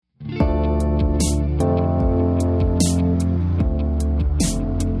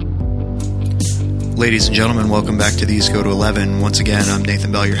Ladies and gentlemen, welcome back to These Go to 11. Once again, I'm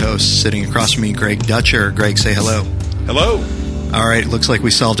Nathan Bell, your host. Sitting across from me, Greg Dutcher. Greg, say hello. Hello. All right, looks like we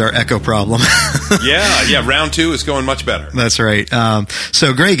solved our echo problem. Yeah, round 2 is going much better. That's right.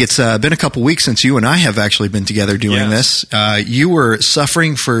 So, Greg, it's been a couple weeks since you and I have actually been together doing this. You were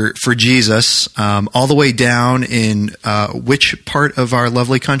suffering for Jesus all the way down in which part of our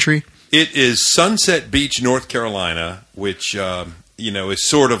lovely country? It is Sunset Beach, North Carolina, which is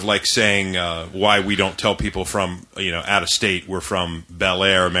sort of like saying why we don't tell people from out of state we're from Bel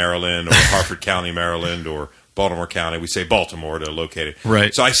Air, Maryland, or Harford County, Maryland, or Baltimore County. We say Baltimore to locate it.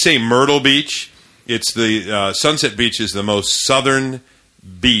 Right. So I say Myrtle Beach. It's the Sunset Beach is the most southern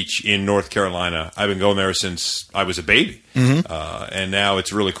beach in North Carolina. I've been going there since I was a baby, and now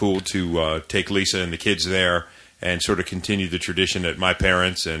it's really cool to take Lisa and the kids there and sort of continue the tradition that my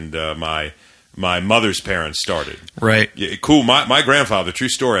parents and my mother's parents started. Right. Yeah, cool. My grandfather, true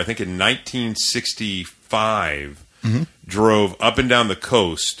story, I think in 1965, drove up and down the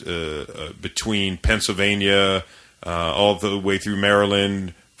coast between Pennsylvania, all the way through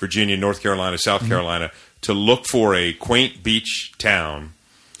Maryland, Virginia, North Carolina, South Carolina, to look for a quaint beach town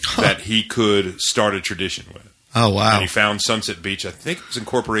that he could start a tradition with. Oh, wow. And he found Sunset Beach. I think it was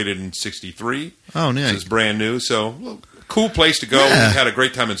incorporated in 1963. Oh, nice. So it's brand new. So, cool place to go. Yeah. We had a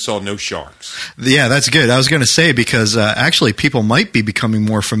great time and saw no sharks. Yeah, that's good. I was going to say, because actually people might be becoming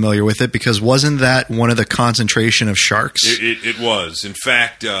more familiar with it, because wasn't that one of the concentration of sharks? It was. In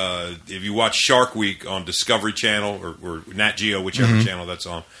fact, if you watch Shark Week on Discovery Channel or Nat Geo, whichever channel that's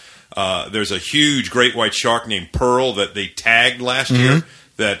on, there's a huge great white shark named Pearl that they tagged last year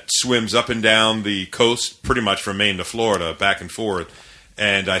that swims up and down the coast pretty much from Maine to Florida, back and forth.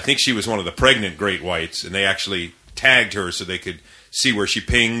 And I think she was one of the pregnant great whites, and they actually tagged her so they could see where she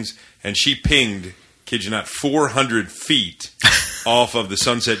pings, and she pinged, kid you not, 400 feet off of the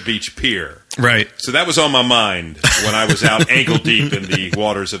Sunset Beach Pier. Right. So that was on my mind when I was out ankle deep in the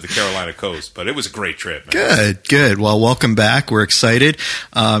waters of the Carolina coast. But it was a great trip, man. Good. Well, welcome back. We're excited.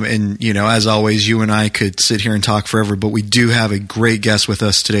 And, as always, you and I could sit here and talk forever, but we do have a great guest with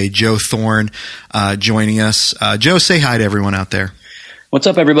us today, Joe Thorn, joining us. Joe, say hi to everyone out there. What's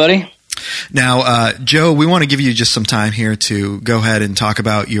up, everybody? Now, Joe, we want to give you just some time here to go ahead and talk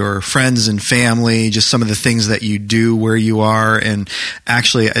about your friends and family, just some of the things that you do where you are. And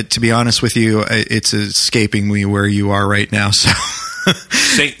actually, to be honest with you, it's escaping me where you are right now. So,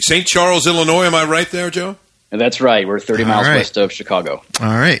 St. Charles, Illinois, am I right there, Joe? That's right. We're 30 miles west of Chicago. All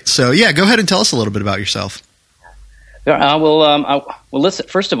right. So, yeah, go ahead and tell us a little bit about yourself. Well, listen,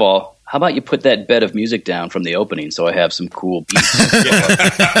 first of all, how about you put that bed of music down from the opening so I have some cool beats?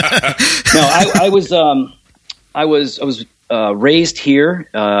 No, I was raised here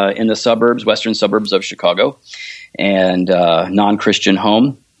in the western suburbs of Chicago, and non-Christian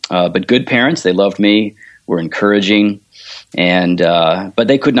home, but good parents. They loved me, were encouraging, and but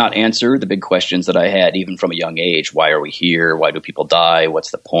they could not answer the big questions that I had, even from a young age. Why are we here? Why do people die?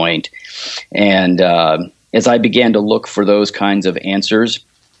 What's the point? And as I began to look for those kinds of answers,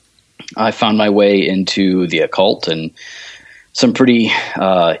 I found my way into the occult and some pretty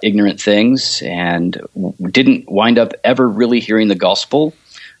ignorant things, and didn't wind up ever really hearing the gospel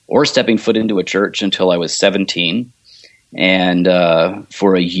or stepping foot into a church until I was 17. And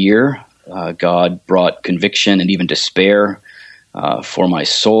for a year, God brought conviction and even despair for my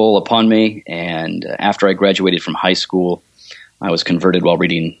soul upon me. And after I graduated from high school, I was converted while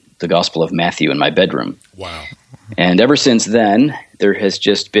reading the Gospel of Matthew in my bedroom. Wow. And ever since then, there has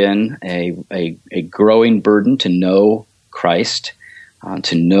just been a growing burden to know Christ,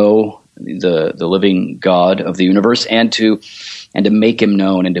 to know the living God of the universe, and to make Him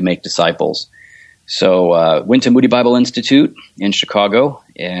known and to make disciples. So went to Moody Bible Institute in Chicago,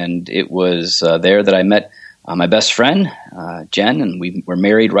 and it was there that I met my best friend, Jen, and we were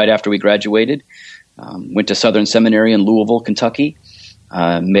married right after we graduated. Went to Southern Seminary in Louisville, Kentucky.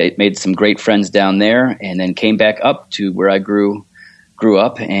 Made some great friends down there, and then came back up to where I grew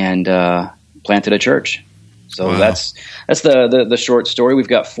up and planted a church. So wow. that's the short story. We've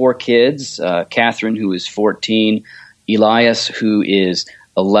got 4 kids: Catherine, who is 14, Elias, who is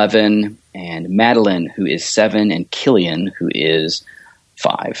 11, and Madeline, who is 7, and Killian, who is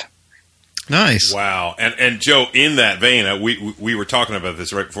 5. Nice. Wow. And Joe, in that vein, we were talking about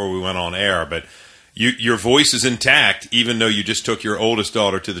this right before we went on air, but your voice is intact, even though you just took your oldest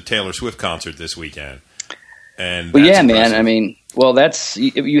daughter to the Taylor Swift concert this weekend. And well, yeah, impressive. man. I mean, well,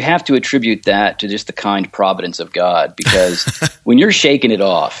 you have to attribute that to just the kind providence of God, because when you're shaking it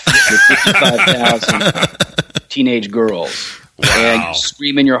off with 55,000 teenage girls, and you're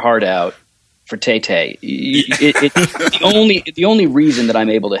screaming your heart out for Tay-Tay. The only reason that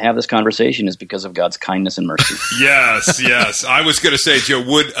I'm able to have this conversation is because of God's kindness and mercy. Yes. I was going to say, Joe,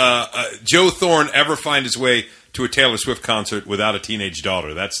 would Joe Thorn ever find his way to a Taylor Swift concert without a teenage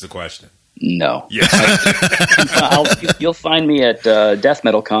daughter? That's the question. No. Yeah. You'll find me at death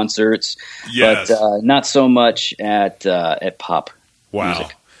metal concerts, yes, but not so much at pop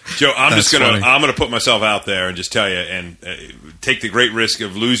music. Joe, I'm That's gonna put myself out there and just tell you, and take the great risk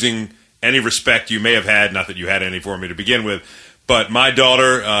of losing any respect you may have had. Not that you had any for me to begin with, but my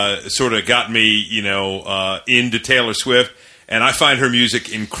daughter sort of got me, into Taylor Swift. And I find her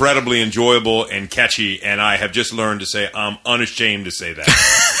music incredibly enjoyable and catchy, and I have just learned to say I'm unashamed to say that.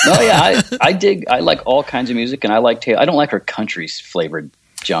 No, yeah, I like all kinds of music, and I like Taylor. I don't like her country flavored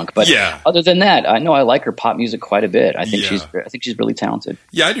junk, but other than that, I know I like her pop music quite a bit. I think she's really talented.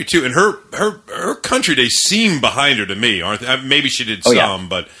 Yeah, I do too. And her country days seem behind her to me, aren't they? Maybe she did some,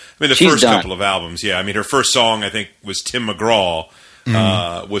 but I mean she's first couple of albums. Yeah, I mean her first song I think was Tim McGraw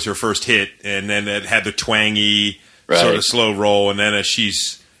was her first hit, and then it had the twangy. Right. Sort of slow roll, and then as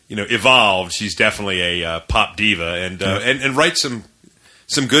she's evolved, she's definitely a pop diva, and writes some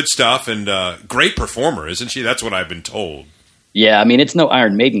good stuff, and great performer, isn't she? That's what I've been told. Yeah, I mean it's no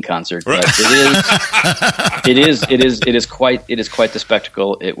Iron Maiden concert, but it is quite the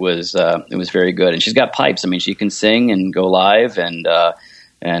spectacle. It was very good, and she's got pipes. I mean she can sing and go live, and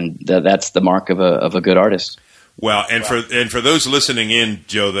that's the mark of a good artist. Well, and for those listening in,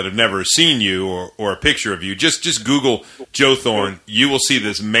 Joe, that have never seen you or a picture of you, just Google Joe Thorn. You will see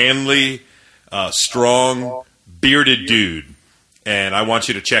this manly, strong, bearded dude, and I want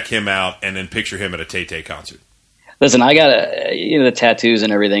you to check him out and then picture him at a Tay-Tay concert. Listen, I got the tattoos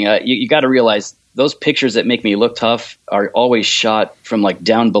and everything. You got to realize those pictures that make me look tough are always shot from like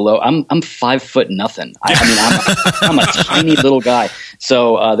down below. I'm 5 foot nothing. I'm a tiny little guy.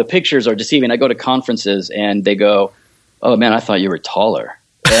 So the pictures are deceiving. I go to conferences and they go, "Oh man, I thought you were taller."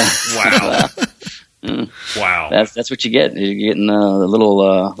 Wow. Wow. That's what you get. You're getting a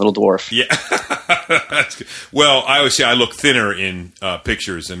little dwarf. Yeah. That's good. Well, I always say I look thinner in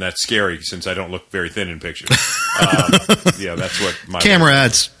pictures, and that's scary since I don't look very thin in pictures. That's what my camera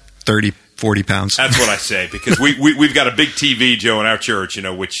adds 30, 40 pounds. That's what I say, because we've got a big TV, Joe, in our church,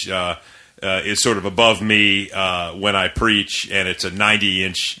 which is sort of above me when I preach, and it's a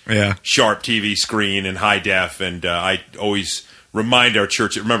 90-inch sharp TV screen in high def, and I always remind our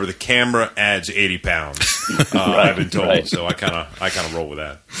church that, remember, the camera adds 80 pounds. I've been told, right. So I kind of roll with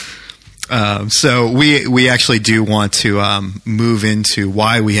that. So we actually do want to move into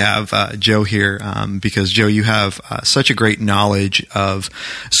why we have Joe here, because Joe, you have such a great knowledge of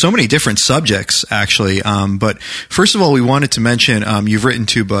so many different subjects, actually. But first of all, we wanted to mention you've written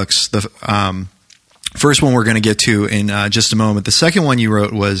 2 books. The first one we're going to get to in just a moment. The second one you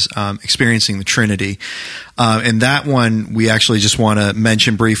wrote was Experiencing the Trinity. And that one we actually just want to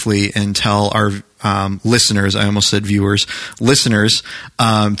mention briefly and tell our listeners, I almost said viewers, listeners,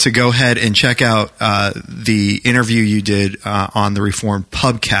 to go ahead and check out the interview you did on the Reformed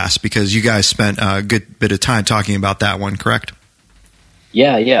Pubcast, because you guys spent a good bit of time talking about that one, correct?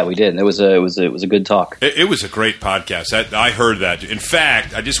 Yeah, we did. It was a good talk. It was a great podcast. I heard that. In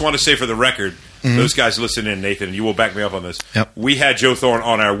fact, I just want to say for the record, those guys listen in, Nathan, and you will back me up on this. Yep. We had Joe Thorn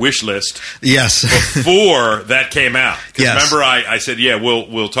on our wish list. Yes. Before that came out. Because yes. remember I said,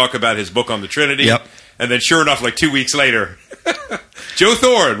 we'll talk about his book on the Trinity. Yep. And then sure enough, like 2 weeks later, Joe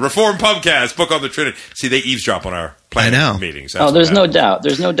Thorn, Reformed Pubcast, book on the Trinity. See, they eavesdrop on our planning meetings. That's there's no doubt.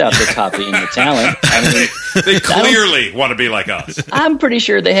 There's no doubt they're copying the talent. I mean, they clearly want to be like us. I'm pretty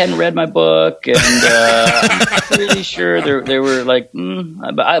sure they hadn't read my book, and I'm pretty sure they were like,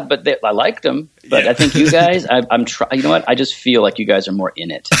 I liked them. But I think you guys, you know what? I just feel like you guys are more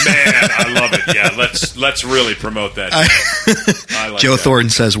in it. Man, I love it. Yeah, let's really promote that. I like Joe that. Thornton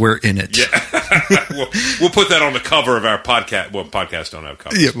says we're in it. Yeah, we'll put that on the cover of our podcast. Well, podcasts don't have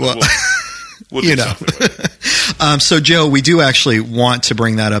covers. Yeah, well, we'll do something with it. So, Joe, we do actually want to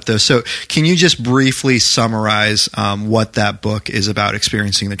bring that up, though. So, can you just briefly summarize what that book is about,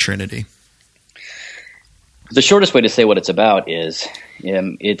 Experiencing the Trinity? The shortest way to say what it's about is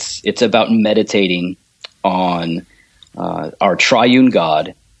it's about meditating on our triune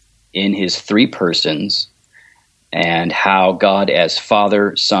God in his 3 persons, and how God as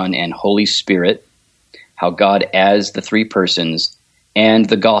Father, Son, and Holy Spirit, how God as the 3 persons and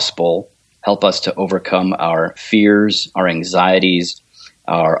the gospel help us to overcome our fears, our anxieties,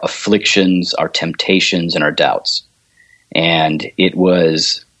 our afflictions, our temptations, and our doubts. And it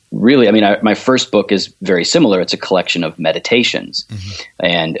was really, my first book is very similar. It's a collection of meditations. Mm-hmm.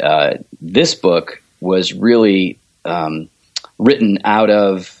 And this book was really written out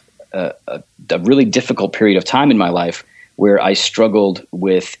of a really difficult period of time in my life where I struggled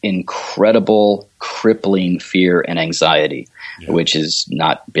with incredible, crippling fear and anxiety, which has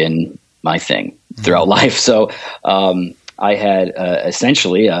not been my thing throughout life. So I had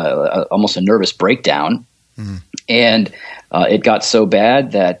essentially almost a nervous breakdown. And it got so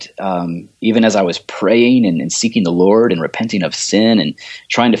bad that even as I was praying and seeking the Lord and repenting of sin and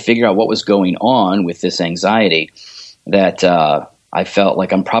trying to figure out what was going on with this anxiety, that I felt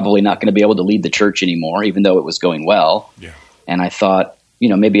like I'm probably not going to be able to lead the church anymore, even though it was going well. Yeah. And I thought,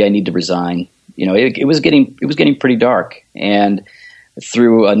 maybe I need to resign. It was getting pretty dark. And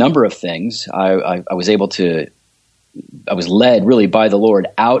through a number of things, I was led really by the Lord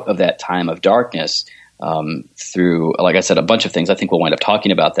out of that time of darkness through, like I said, a bunch of things. I think we'll wind up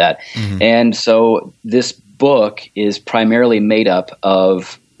talking about that. And so this book is primarily made up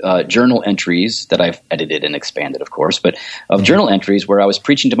of journal entries that I've edited and expanded, of course, but of journal entries where I was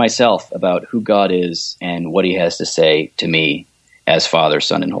preaching to myself about who God is and what he has to say to me as Father,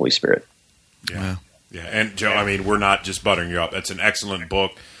 Son, and Holy Spirit. Yeah. Yeah. And Joe, I mean, we're not just buttering you up. That's an excellent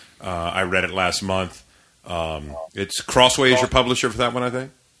book. I read it last month. It's Crossway is your publisher for that one, I think?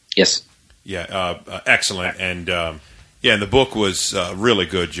 Yes. Yeah. Excellent. And, and the book was really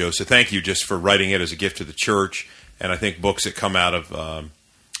good, Joe. So thank you just for writing it as a gift to the church. And I think books that come out of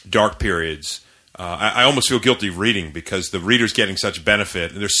dark periods, I almost feel guilty reading because the reader's getting such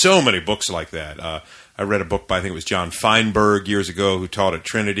benefit. And there's so many books like that. I read a book by, I think it was John Feinberg years ago, who taught at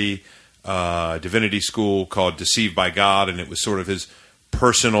Trinity Divinity School called Deceived by God. And it was sort of his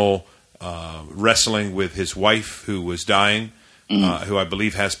personal wrestling with his wife who was dying, who I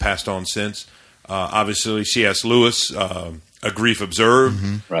believe has passed on since. Obviously, C.S. Lewis, A Grief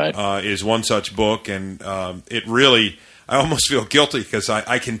Observed, is one such book. And it really... I almost feel guilty because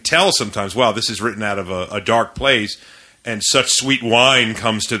I can tell sometimes, wow, this is written out of a dark place and such sweet wine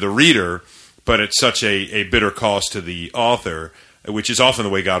comes to the reader, but it's such a bitter cost to the author, which is often the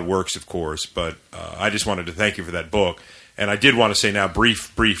way God works, of course. But I just wanted to thank you for that book. And I did want to say now,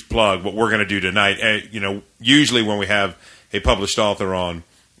 brief plug, what we're going to do tonight. Usually when we have a published author on,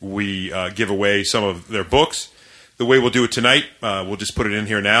 we give away some of their books. The way we'll do it tonight, we'll just put it in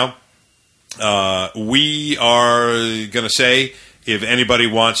here now. We are going to say if anybody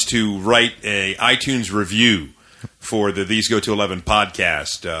wants to write a iTunes review for the These Go to 11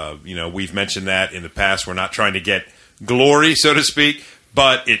 podcast, we've mentioned that in the past. We're not trying to get glory, so to speak,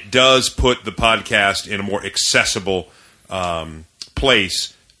 but it does put the podcast in a more accessible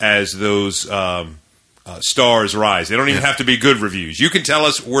place as those stars rise. They don't even have to be good reviews. You can tell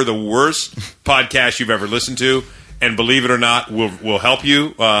us we're the worst podcast you've ever listened to. And believe it or not, we'll help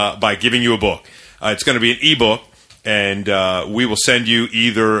you by giving you a book. It's going to be an ebook, and we will send you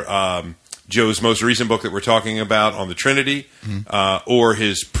either Joe's most recent book that we're talking about on the Trinity, or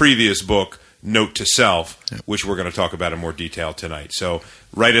his previous book, Note to Self, which we're going to talk about in more detail tonight. So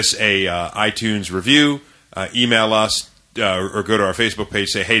write us a iTunes review, email us, or go to our Facebook page,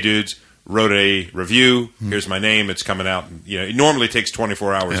 say, hey, dudes, wrote a review. Here's my name. It's coming out. It normally takes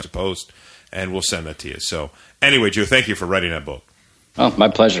 24 hours to post, and we'll send that to you. So anyway, Joe, thank you for writing that book. Oh, my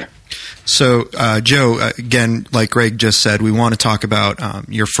pleasure. So, Joe, again, like Greg just said, we want to talk about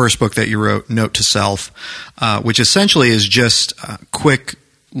your first book that you wrote, Note to Self, which essentially is just quick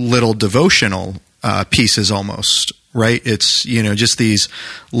little devotional pieces almost, right? It's, just these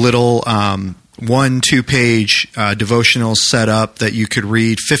little 1-2 page devotionals set up that you could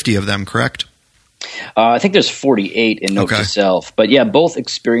read 50 of them, correct? I think there's 48 in Note to Self. But yeah, both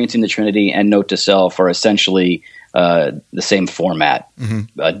Experiencing the Trinity and Note to Self are essentially the same format,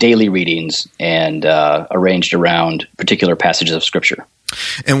 daily readings and arranged around particular passages of Scripture.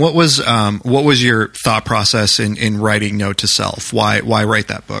 And what was your thought process in writing Note to Self? Why write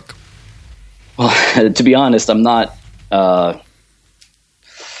that book? Well, to be honest, I'm not.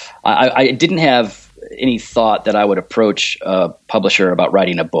 I didn't have any thought that I would approach a publisher about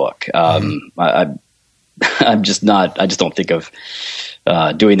writing a book. I'm just not. I just don't think of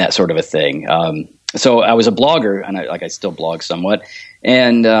doing that sort of a thing. So I was a blogger, and I still blog somewhat.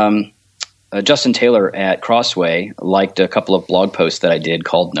 And Justin Taylor at Crossway liked a couple of blog posts that I did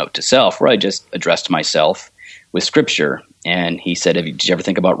called Note to Self, where I just addressed myself with Scripture. And he said, did you ever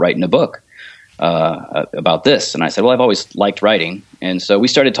think about writing a book about this? And I said, well, I've always liked writing. And so we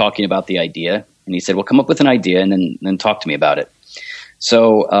started talking about the idea. And he said, well, come up with an idea and then talk to me about it.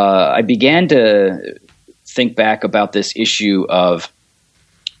 So I began to think back about this issue of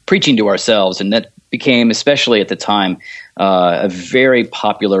preaching to ourselves, and that became, especially at the time, a very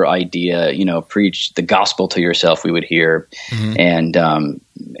popular idea. Preach the gospel to yourself, we would hear. And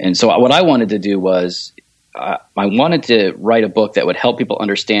so what I wanted to do was I wanted to write a book that would help people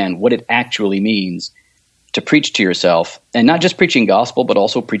understand what it actually means to preach to yourself, and not just preaching gospel, but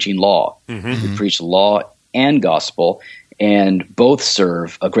also preaching law. Mm-hmm. We preach law and gospel, and both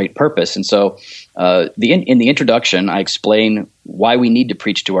serve a great purpose. And so in the introduction, I explain why we need to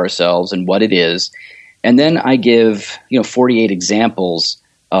preach to ourselves and what it is. And then I give 48 examples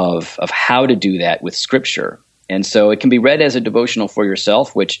of how to do that with Scripture. And so it can be read as a devotional for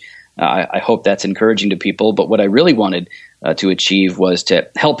yourself, which I hope that's encouraging to people. But what I really wanted to achieve was to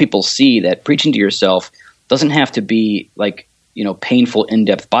help people see that preaching to yourself doesn't have to be like, painful,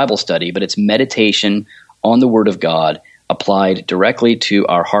 in-depth Bible study, but it's meditation on the Word of God applied directly to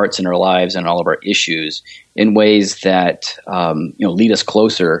our hearts and our lives and all of our issues in ways that lead us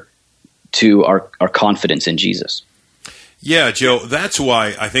closer to our confidence in Jesus. Yeah, Joe, that's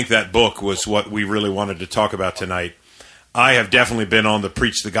why I think that book was what we really wanted to talk about tonight. I have definitely been on the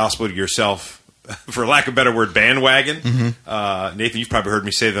preach the gospel to yourself, for lack of a better word, bandwagon. Mm-hmm. Nathan, you've probably heard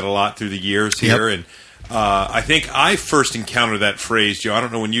me say that a lot through the years here. Yep. And I think I first encountered that phrase, Joe. I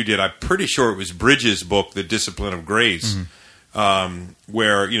don't know when you did. I'm pretty sure it was Bridges' book, The Discipline of Grace,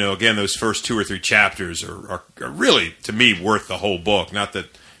 where, again, those first 2 or 3 chapters are really, to me, worth the whole book. Not that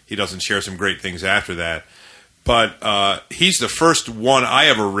he doesn't share some great things after that. But he's the first one I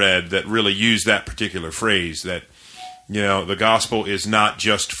ever read that really used that particular phrase, that, the gospel is not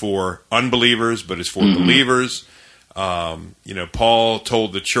just for unbelievers, but is for believers. Paul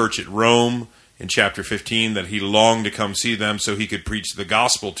told the church at Rome in chapter 15 that he longed to come see them so he could preach the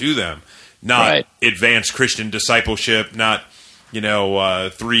gospel to them, not advanced Christian discipleship, not,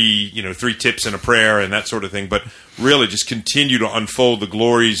 3 tips and a prayer and that sort of thing, but really just continue to unfold the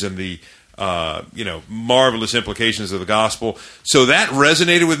glories and the marvelous implications of the gospel. So that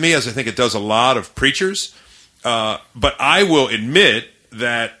resonated with me, as I think it does a lot of preachers. But I will admit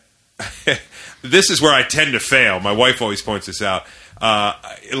that this is where I tend to fail. My wife always points this out.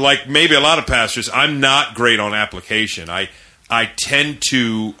 Like maybe a lot of pastors, I'm not great on application. I tend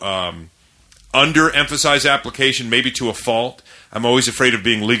to underemphasize application, maybe to a fault. I'm always afraid of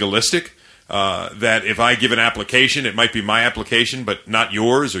being legalistic. That if I give an application, it might be my application, but not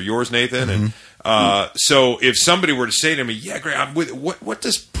yours or yours, Nathan. Mm-hmm. And so if somebody were to say to me, yeah, great, I'm with what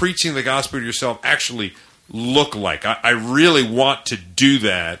does preaching the gospel to yourself actually look like? I really want to do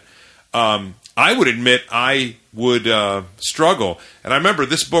that. I would admit I would struggle. And I remember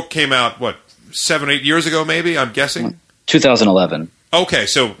this book came out, 7 or 8 years ago, maybe, I'm guessing? 2011. Okay,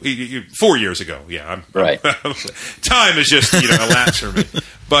 so 4 years ago, yeah. Right. Time is just elapsed for me.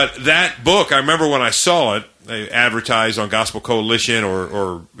 But that book, I remember when I saw it, advertised on Gospel Coalition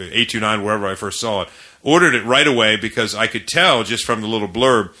or 829, wherever I first saw it, ordered it right away because I could tell just from the little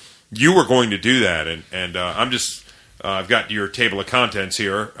blurb you were going to do that. And I've got your table of contents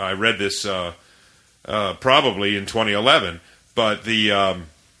here. I read this probably in 2011, but you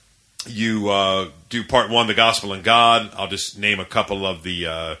do part 1, the gospel and God. I'll just name a couple of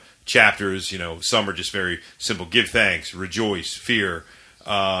the chapters. Some are just very simple. Give thanks, rejoice, fear,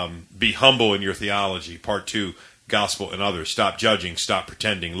 be humble in your theology. Part 2, gospel and others. Stop judging, stop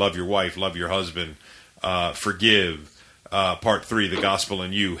pretending, love your wife, love your husband, forgive. Part 3, the gospel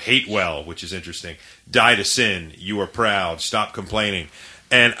and you. Hate well, which is interesting. Die to sin, you are proud, stop complaining.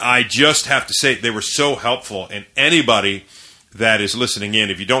 And I just have to say, they were so helpful. And anybody that is listening in,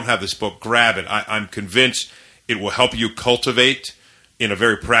 if you don't have this book, grab it. I'm convinced it will help you cultivate in a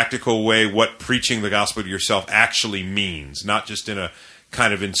very practical way what preaching the gospel to yourself actually means, not just in a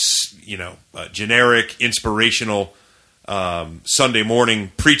kind of generic, inspirational Sunday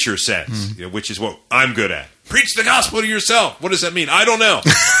morning preacher sense, which is what I'm good at. Preach the gospel to yourself. What does that mean? I don't know.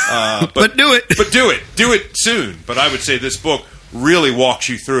 But do it. But do it. Do it soon. But I would say this book really walks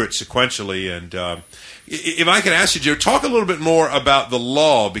you through it sequentially. And if I can ask you, Joe, talk a little bit more about the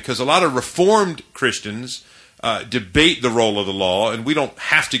law, because a lot of Reformed Christians debate the role of the law, and we don't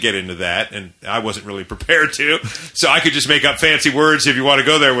have to get into that, and I wasn't really prepared to, so I could just make up fancy words if you want to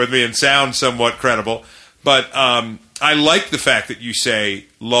go there with me and sound somewhat credible. But I like the fact that you say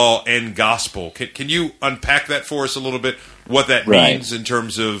law and gospel. Can you unpack that for us a little bit, what that means in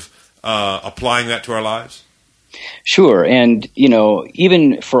terms of applying that to our lives? Sure. And,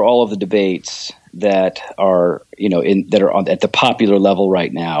 even for all of the debates that are, at the popular level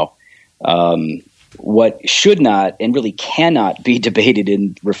right now, what should not and really cannot be debated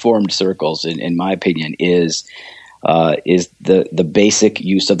in Reformed circles, in my opinion, is the basic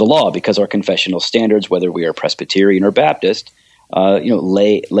use of the law, because our confessional standards, whether we are Presbyterian or Baptist,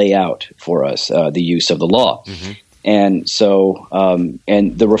 lay out for us the use of the law. Mm-hmm. And so,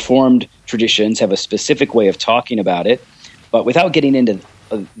 and the Reformed traditions have a specific way of talking about it, but without getting into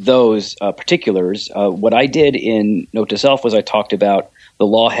those particulars, what I did in Note to Self was I talked about the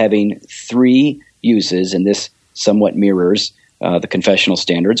law having three uses, and this somewhat mirrors the confessional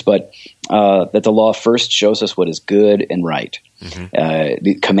standards, but that the law first shows us what is good and right.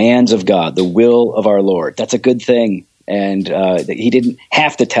 The commands of God, the will of our Lord, that's a good thing. And he didn't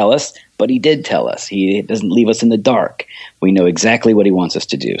have to tell us, but he did tell us. He doesn't leave us in the dark. We know exactly what he wants us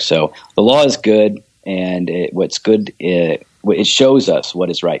to do. So the law is good, and what's good, it shows us what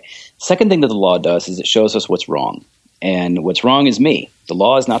is right. Second thing that the law does is it shows us what's wrong. And what's wrong is me. The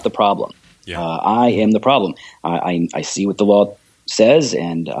law is not the problem. Yeah. I am the problem. I see what the law says,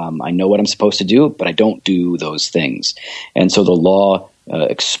 and I know what I'm supposed to do, but I don't do those things. And so the law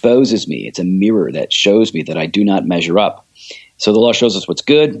exposes me. It's a mirror that shows me that I do not measure up. So the law shows us what's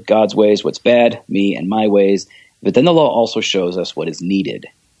good, God's ways, what's bad, me and my ways. But then the law also shows us what is needed.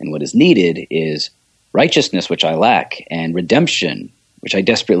 And what is needed is righteousness, which I lack, and redemption, which I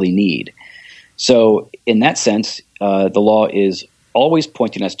desperately need. So in that sense, the law is always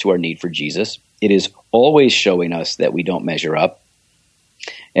pointing us to our need for Jesus. It is always showing us that we don't measure up.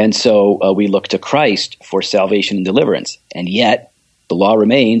 And so we look to Christ for salvation and deliverance. And yet, the law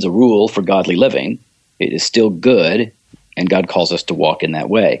remains a rule for godly living. It is still good, and God calls us to walk in that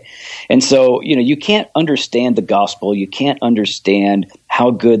way. And so, you can't understand the gospel, you can't understand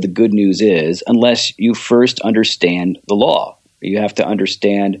how good the good news is unless you first understand the law. You have to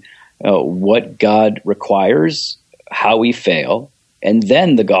understand what God requires, how we fail, and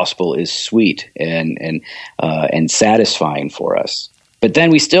then the gospel is sweet and satisfying for us. But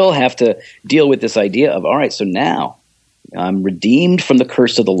then we still have to deal with this idea of, all right, so now I'm redeemed from the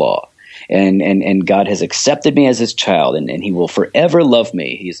curse of the law, and God has accepted me as his child, and he will forever love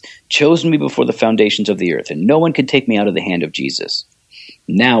me. He's chosen me before the foundations of the earth, and no one can take me out of the hand of Jesus.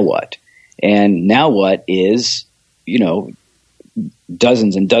 Now what? And now what is,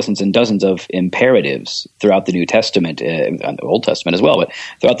 dozens and dozens and dozens of imperatives throughout the New Testament, and the Old Testament as well, but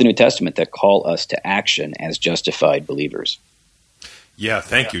throughout the New Testament that call us to action as justified believers. Yeah,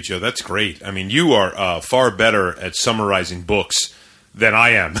 thank you, Joe. That's great. I mean, you are far better at summarizing books than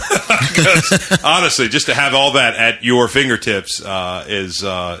I am. Because honestly, just to have all that at your fingertips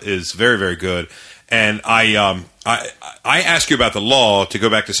is very, very good. And I ask you about the law to go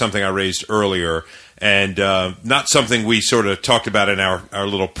back to something I raised earlier, and not something we sort of talked about in our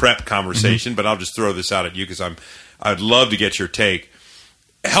little prep conversation, but I'll just throw this out at you because I'd love to get your take.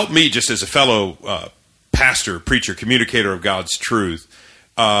 Help me just as a fellow pastor, preacher, communicator of God's truth.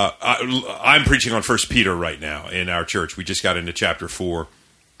 I'm preaching on 1 Peter right now in our church. We just got into chapter 4.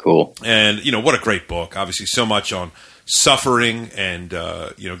 Cool. And, what a great book. Obviously, so much on suffering and,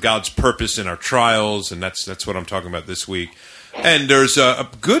 God's purpose in our trials, and that's what I'm talking about this week. And there's a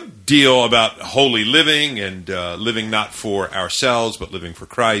good deal about holy living and living not for ourselves, but living for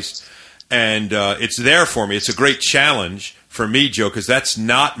Christ. And it's there for me. It's a great challenge for me, Joe, because that's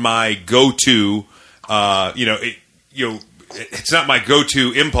not my go-to it's not my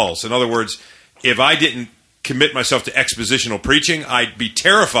go-to impulse. In other words, if I didn't commit myself to expositional preaching, I'd be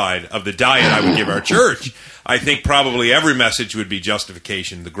terrified of the diet I would give our church. I think probably every message would be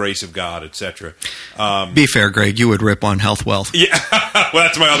justification, the grace of God, etc. Be fair, Greg. You would rip on health, wealth. Yeah, well,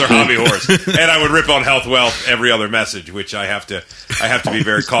 that's my other hobby horse, and I would rip on health, wealth every other message, which I have to be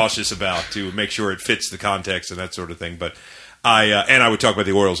very cautious about to make sure it fits the context and that sort of thing. But I would talk about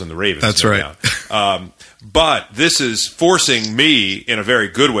the Orioles and the Ravens. That's right. But this is forcing me in a very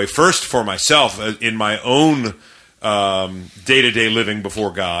good way, first for myself in my own day-to-day living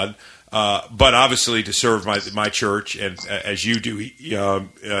before God, but obviously to serve my church, and as you do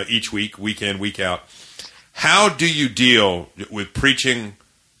each week in, week out. How do you deal with preaching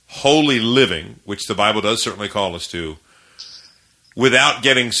holy living, which the Bible does certainly call us to, without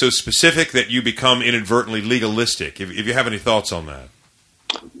getting so specific that you become inadvertently legalistic? If you have any thoughts on that.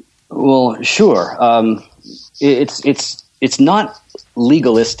 Well, sure. It's not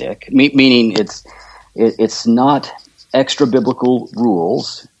legalistic, meaning it's not extra biblical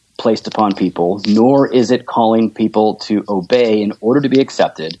rules placed upon people, nor is it calling people to obey in order to be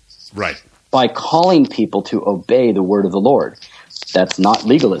accepted. Right. By calling people to obey the word of the Lord. That's not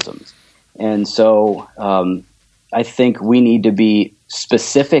legalism. And so I think we need to be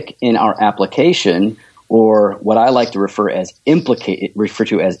specific in our application, or what I like to refer to as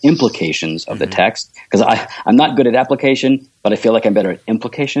implications of the text, because I'm not good at application, but I feel like I'm better at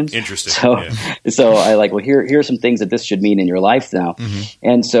implications. Interesting. So I like, well, here are some things that this should mean in your life now. Mm-hmm.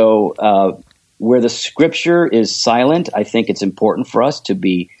 And so where the scripture is silent, I think it's important for us to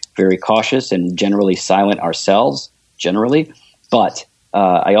be very cautious and generally silent ourselves, generally. But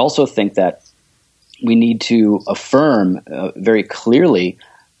I also think that we need to affirm very clearly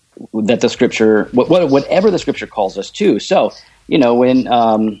that the Scripture, whatever the Scripture calls us to. So,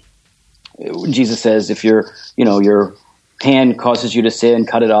 when Jesus says, if your hand causes you to sin,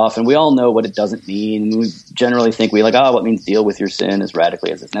 cut it off, and we all know what it doesn't mean. We generally think it means deal with your sin as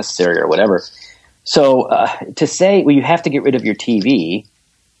radically as it's necessary or whatever. So to say, well, you have to get rid of your TV.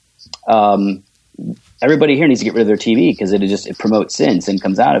 Everybody here needs to get rid of their TV because it promotes sin. Sin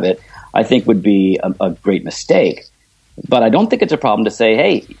comes out of it. I think would be a great mistake. But I don't think it's a problem to say,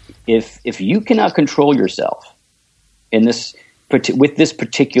 hey, if you cannot control yourself in this with this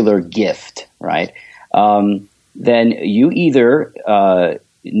particular gift, right? Then you either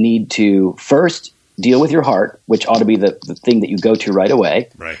need to first deal with your heart, which ought to be the thing that you go to right away.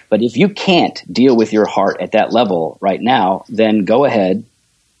 Right. But if you can't deal with your heart at that level right now, then go ahead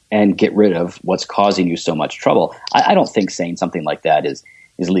and get rid of what's causing you so much trouble. I don't think saying something like that is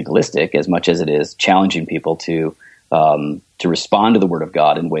legalistic as much as it is challenging people to respond to the Word of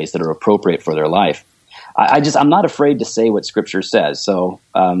God in ways that are appropriate for their life. I'm not afraid to say what Scripture says. So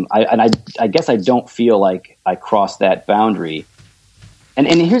I guess I don't feel like I crossed that boundary. And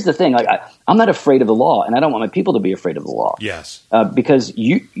here's the thing: I'm not afraid of the law, and I don't want my people to be afraid of the law. Yes, because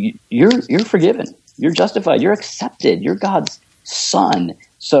you're forgiven, you're justified, you're accepted, you're God's son.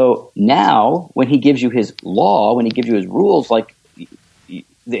 So now, when He gives you His law, when He gives you His rules,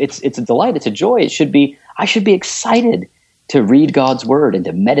 it's a delight, it's a joy. I should be excited to read God's word and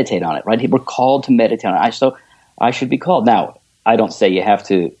to meditate on it, right? We're called to meditate on it. So I should be called. Now, I don't say you have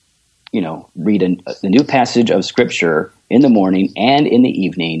to, read a new passage of Scripture in the morning and in the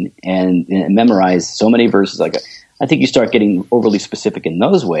evening and memorize so many verses. I think you start getting overly specific in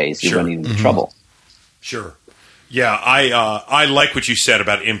those ways, you're running into trouble. Sure. Yeah, I like what you said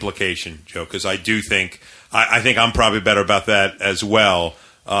about implication, Joe, because I do think I think I'm probably better about that as well.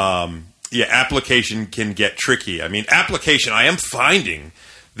 Application can get tricky. I mean, application, I am finding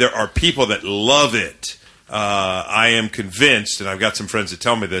there are people that love it. I am convinced, and I've got some friends that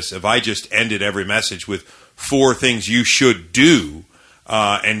tell me this, if I just ended every message with 4 things you should do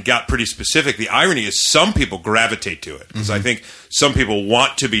and got pretty specific, the irony is some people gravitate to it. Because I think some people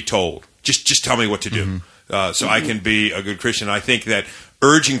want to be told, just tell me what to do so I can be a good Christian. I think that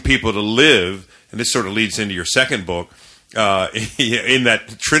urging people to live, and this sort of leads into your second book, in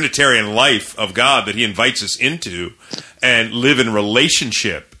that Trinitarian life of God that He invites us into and live in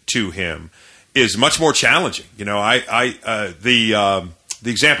relationship to Him is much more challenging. The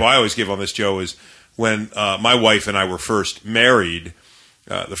example I always give on this, Joe, is when my wife and I were first married.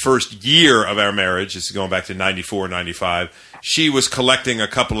 The first year of our marriage, this is going back to 94, 95, she was collecting a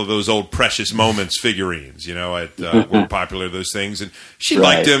couple of those old Precious Moments figurines, were popular, those things, and she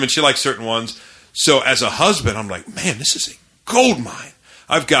liked them and she liked certain ones. So as a husband, I'm like, man, this is a gold mine.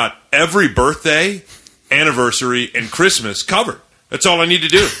 I've got every birthday, anniversary, and Christmas covered. That's all I need to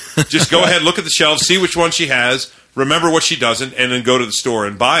do. Just go ahead, look at the shelves, see which one she has, remember what she doesn't, and then go to the store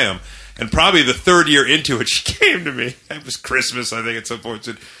and buy them. And probably the third year into it, she came to me. It was Christmas, I think, at some point.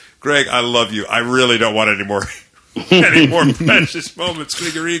 Said, Greg, I love you. I really don't want any more Precious Moments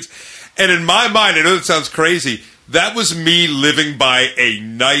figurines. And in my mind, I know it sounds crazy, that was me living by a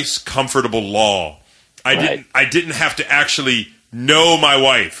nice, comfortable law. I didn't have to actually know my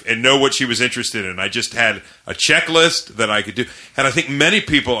wife and know what she was interested in. I just had a checklist that I could do. And I think many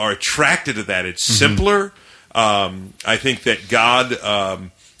people are attracted to that. It's simpler. I think that God,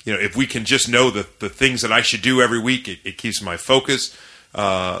 if we can just know the things that I should do every week, it keeps my focus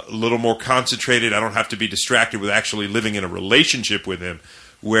a little more concentrated. I don't have to be distracted with actually living in a relationship with Him,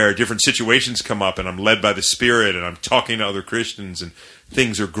 where different situations come up and I'm led by the Spirit and I'm talking to other Christians and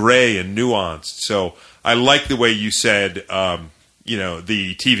things are gray and nuanced. So I like the way you said,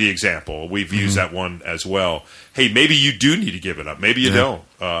 the TV example. We've used that one as well. Hey, maybe you do need to give it up. Maybe you don't.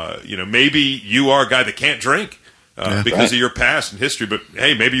 Maybe you are a guy that can't drink because of your past and history. But,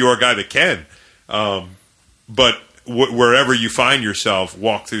 hey, maybe you are a guy that can. But wherever you find yourself,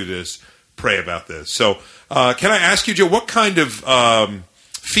 walk through this, pray about this. So can I ask you, Joe, what kind of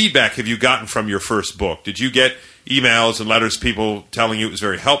feedback have you gotten from your first book? Did you get emails and letters, people telling you it was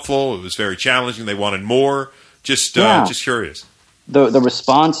very helpful, it was very challenging, they wanted more? Just curious. The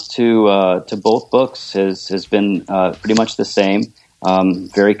response to both books has been pretty much the same.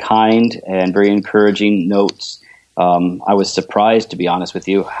 Very kind and very encouraging notes. I was surprised, to be honest with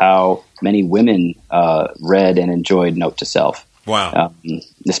you, how many women read and enjoyed Note to Self. Wow.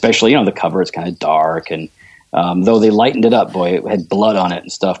 Especially, the cover is kind of dark, and though they lightened it up, boy, it had blood on it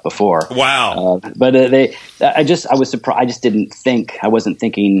and stuff before. Wow. But I was surprised. I just didn't think, I wasn't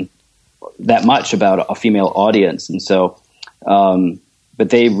thinking that much about a female audience. And so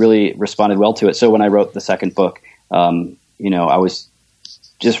they really responded well to it. So when I wrote the second book, I was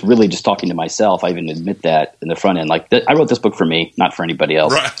just talking to myself. I even admit that in the front end. Like I wrote this book for me, not for anybody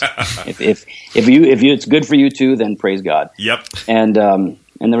else. Right. if it's good for you too, then praise God. Yep. And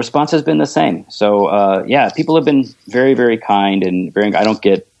the response has been the same. So people have been very, very kind and very. I don't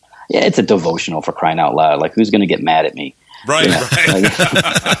get. Yeah, it's a devotional, for crying out loud. Like, who's going to get mad at me? Right.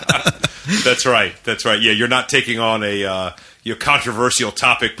 That's right. Yeah, you're not taking on a controversial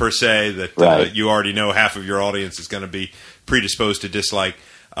topic per se that you already know half of your audience is going to be predisposed to dislike.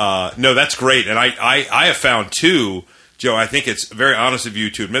 No, that's great. And I have found too, Joe, I think it's very honest of you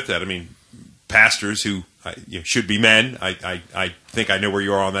to admit that. I mean, pastors who should be men, I think I know where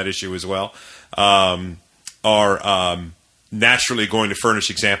you are on that issue as well, are naturally going to furnish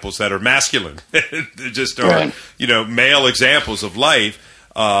examples that are masculine. They just are, male examples of life.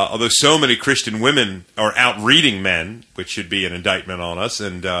 Although so many Christian women are out reading men, which should be an indictment on us.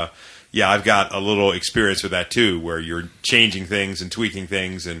 And I've got a little experience with that too, where you're changing things and tweaking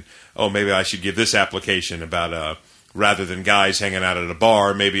things, and maybe I should give this application about rather than guys hanging out at a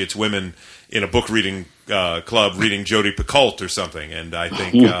bar, maybe it's women in a book reading club reading Jodi Picoult or something. And I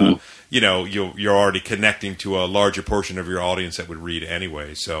think you're already connecting to a larger portion of your audience that would read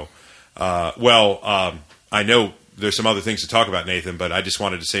anyway. So, I know there's some other things to talk about, Nathan, but I just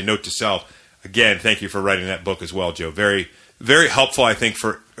wanted to say, note to self, again, thank you for writing that book as well, Joe. Very, very helpful, I think,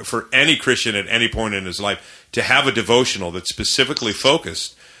 for any Christian at any point in his life to have a devotional that's specifically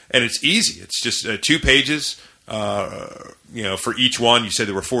focused. And it's easy. It's just 2 pages, for each one. You said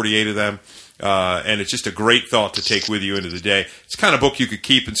there were 48 of them. And it's just a great thought to take with you into the day. It's the kind of book you could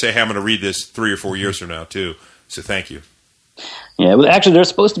keep and say, hey, I'm going to read this 3 or 4 years from now, too. So thank you. Yeah, well, actually, there's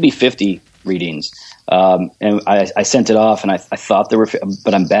supposed to be 50 readings. And I sent it off, and I thought there were,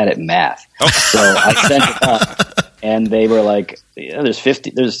 but I'm bad at math. Oh. So I sent it off, and they were like, yeah, there's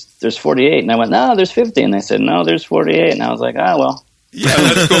 50, there's 48. And I went, no, there's 50. And they said, no, there's 48. And I was like, well. Yeah,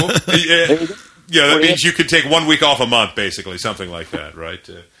 that's cool. Yeah, that means you could take 1 week off a month, basically, something like that, right?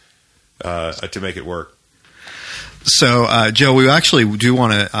 To make it work. So, Joe, we actually do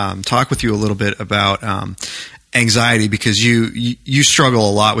want to talk with you a little bit about anxiety, because you struggle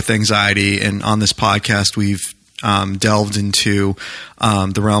a lot with anxiety, and on this podcast we've delved into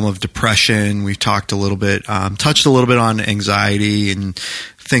the realm of depression. We've talked a little bit, touched a little bit on anxiety and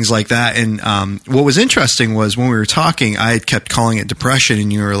things like that. And what was interesting was when we were talking, I had kept calling it depression,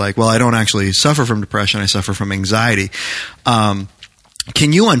 and you were like, well, I don't actually suffer from depression. I suffer from anxiety.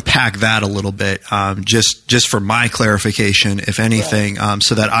 Can you unpack that a little bit, just for my clarification, if anything,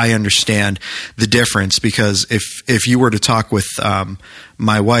 so that I understand the difference? Because if you were to talk with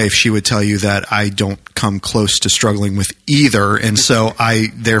my wife, she would tell you that I don't come close to struggling with either, and so I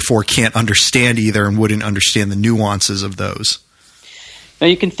therefore can't understand either and wouldn't understand the nuances of those. Now,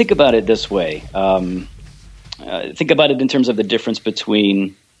 you can think about it this way. Think about it in terms of the difference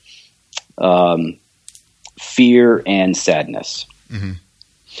between fear and sadness. Mm-hmm.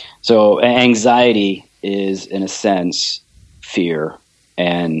 So anxiety is, in a sense, fear,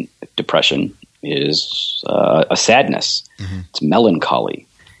 and depression is a sadness. Mm-hmm. It's melancholy.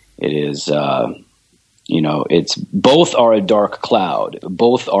 It is, it's both are a dark cloud.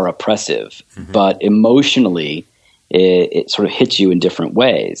 Both are oppressive, but emotionally, it sort of hits you in different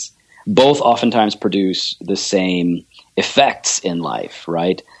ways. Both oftentimes produce the same effects in life,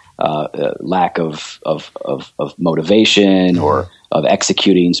 right? Lack of motivation or of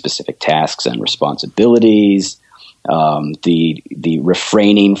executing specific tasks and responsibilities, the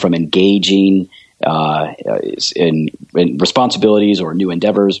refraining from engaging in responsibilities or new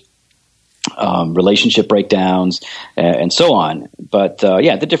endeavors, relationship breakdowns, and so on. But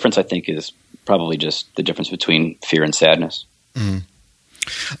the difference, I think, is probably just the difference between fear and sadness.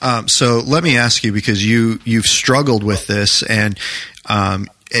 Mm-hmm. So let me ask you, because you've struggled with this, and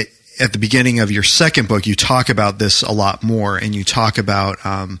at the beginning of your second book, you talk about this a lot more, and you talk about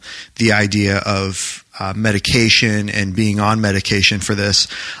the idea of medication and being on medication for this.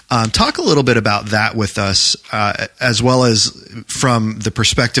 Talk a little bit about that with us, as well as from the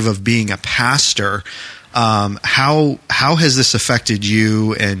perspective of being a pastor. How has this affected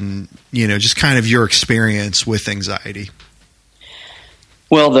you, and just kind of your experience with anxiety?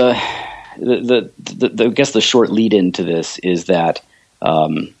 Well, I guess the short lead into this is that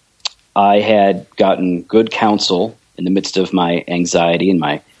I had gotten good counsel in the midst of my anxiety and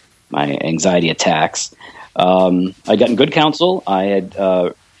my anxiety attacks. I'd gotten good counsel. I had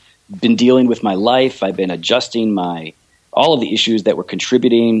been dealing with my life. I've been adjusting all of the issues that were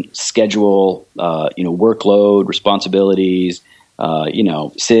contributing: schedule, workload, responsibilities,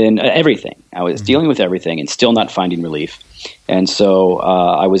 sin, everything. I was dealing with everything and still not finding relief. And so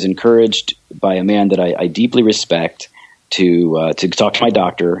I was encouraged by a man that I deeply respect to talk to my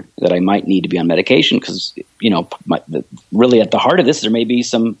doctor that I might need to be on medication because, really at the heart of this, there may be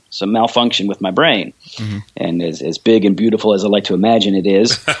some malfunction with my brain. Mm-hmm. And as big and beautiful as I like to imagine it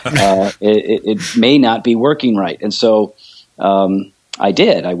is, it may not be working right. And so I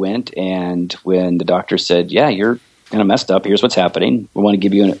did. I went, and when the doctor said, yeah, you're kind of messed up, here's what's happening. We want to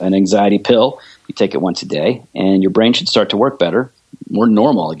give you an anxiety pill. You take it once a day, and your brain should start to work better, more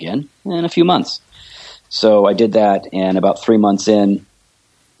normal again in a few months. So I did that, and about 3 months in,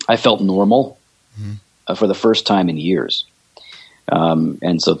 I felt normal for the first time in years.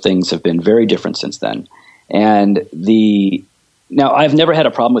 And so things have been very different since then. And now I've never had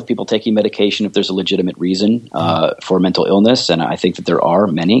a problem with people taking medication if there's a legitimate reason for mental illness, and I think that there are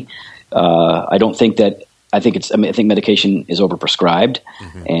many. I think medication is overprescribed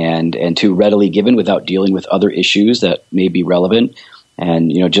and too readily given without dealing with other issues that may be relevant.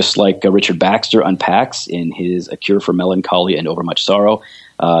 And, just like Richard Baxter unpacks in his A Cure for Melancholy and Overmuch Sorrow,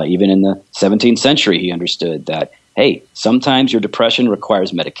 even in the 17th century, he understood that, hey, sometimes your depression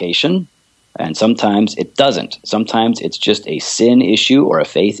requires medication and sometimes it doesn't. Sometimes it's just a sin issue or a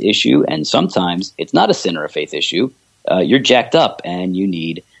faith issue, and sometimes it's not a sin or a faith issue. You're jacked up and you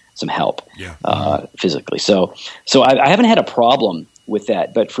need some help physically. So I haven't had a problem with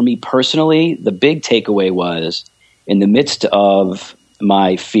that. But for me personally, the big takeaway was in the midst of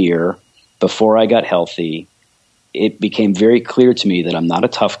my fear before I got healthy, it became very clear to me that I'm not a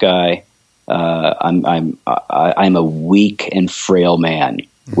tough guy. I'm a weak and frail man,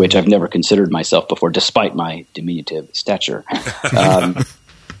 which I've never considered myself before, despite my diminutive stature.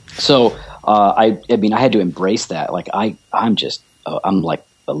 So I had to embrace that. Like I'm like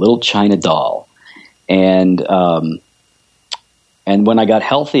a little China doll. And when I got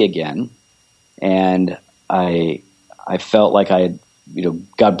healthy again, and I felt like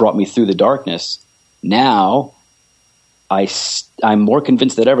God brought me through the darkness. Now I'm more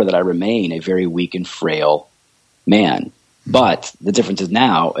convinced than ever that I remain a very weak and frail man. But the difference is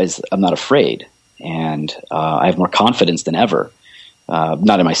now is I'm not afraid, and I have more confidence than ever.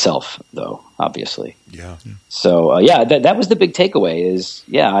 Not in myself, though, obviously. Yeah. So that was the big takeaway.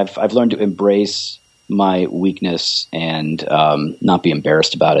 I've learned to embrace my weakness and not be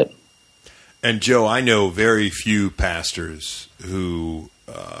embarrassed about it. And Joe, I know very few pastors who,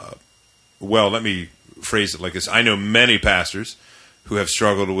 let me phrase it like this. I know many pastors who have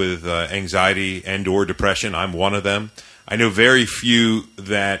struggled with anxiety and or depression. I'm one of them. I know very few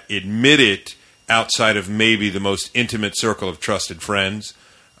that admit it outside of maybe the most intimate circle of trusted friends.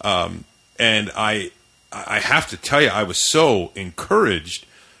 And I have to tell you, I was so encouraged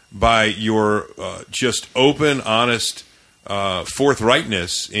by your just open, honest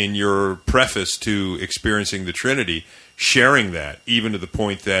forthrightness in your preface to Experiencing the Trinity, sharing that, even to the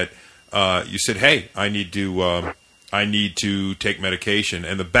point that you said, hey, I need to take medication.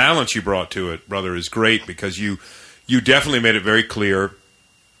 And the balance you brought to it, brother, is great, because you definitely made it very clear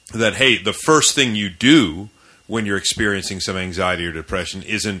that, hey, the first thing you do when you're experiencing some anxiety or depression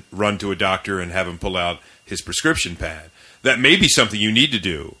isn't run to a doctor and have him pull out his prescription pad. That may be something you need to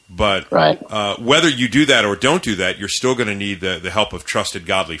do, but whether you do that or don't do that, you're still going to need the help of trusted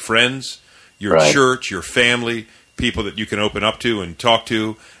godly friends, your church, your family, people that you can open up to and talk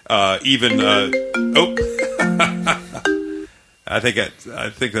to. I think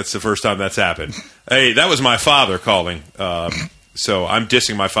that's the first time that's happened. Hey, that was my father calling. So I'm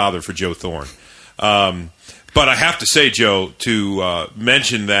dissing my father for Joe Thorne. But I have to say, Joe, to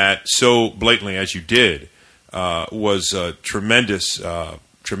mention that so blatantly as you did was a tremendous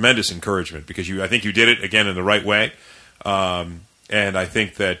encouragement, because I think you did it, again, in the right way. And I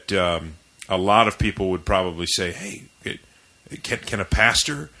think that a lot of people would probably say, hey, can a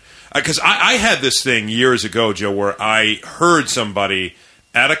pastor? Because I had this thing years ago, Joe, where I heard somebody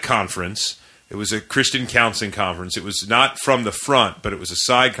at a conference. It was a Christian counseling conference. It was not from the front, but it was a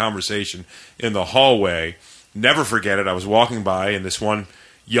side conversation in the hallway. Never forget it. I was walking by, and this one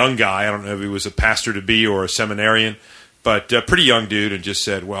young guy, I don't know if he was a pastor-to-be or a seminarian, but a pretty young dude, and just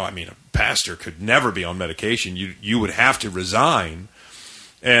said, well, I mean, a pastor could never be on medication. You would have to resign.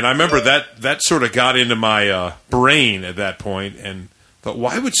 And I remember that sort of got into my brain at that point, and thought,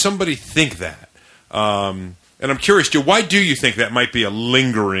 why would somebody think that? And I'm curious, Joe, why do you think that might be a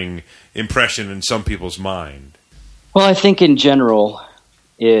lingering impression in some people's mind? Well, I think in general,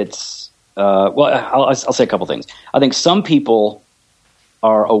 it's I'll say a couple things. I think some people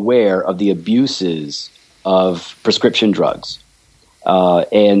are aware of the abuses of prescription drugs,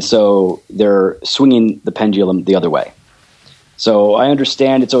 and so they're swinging the pendulum the other way. So I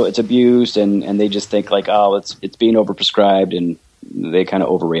understand it's abused, and they just think like, oh, it's being overprescribed, and they kind of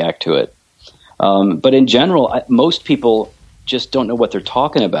overreact to it. But in general, most people just don't know what they're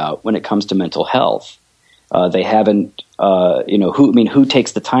talking about when it comes to mental health. They haven't, who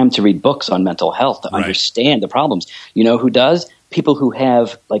takes the time to read books on mental health to understand the problems? You know who does? People who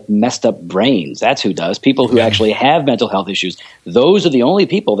have like messed up brains. That's who does. People who actually have mental health issues. Those are the only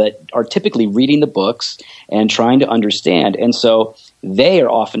people that are typically reading the books and trying to understand. And so they are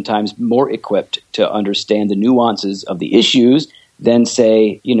oftentimes more equipped to understand the nuances of the issues than,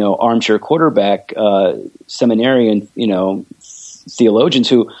 say, armchair quarterback, seminarian, theologians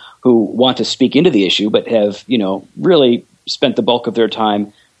who want to speak into the issue, but have, really spent the bulk of their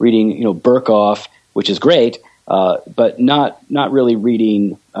time reading, Berkhoff, which is great, but not really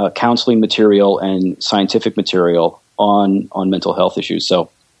reading counseling material and scientific material on mental health issues.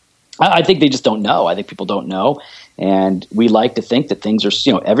 So I think they just don't know. I think people don't know. And we like to think that things are,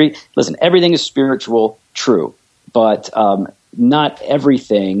 everything is spiritual, true, but not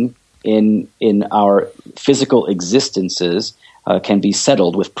everything in our physical existences can be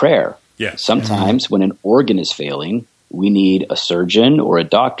settled with prayer. Yeah. Sometimes when an organ is failing, we need a surgeon or a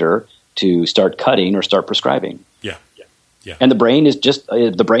doctor to start cutting or start prescribing. Yeah. And the brain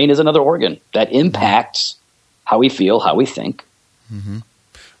is another organ that impacts how we feel, how we think. Mm-hmm.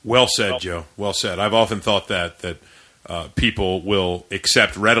 Well said, Joe. Well said. I've often thought that people will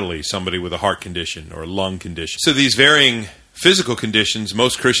accept readily somebody with a heart condition or a lung condition. So these varying physical conditions,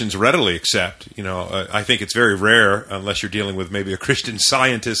 most Christians readily accept. I think it's very rare, unless you're dealing with maybe a Christian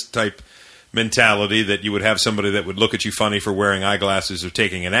Scientist type mentality, that you would have somebody that would look at you funny for wearing eyeglasses or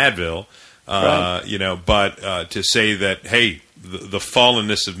taking an Advil. But to say that, hey, the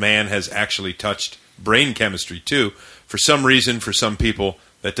fallenness of man has actually touched brain chemistry too, for some reason, for some people,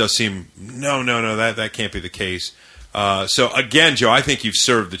 that does seem, no, that can't be the case. So again, Joe, I think you've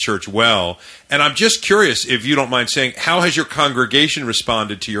served the church well. And I'm just curious, if you don't mind saying, how has your congregation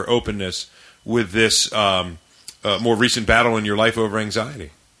responded to your openness with this more recent battle in your life over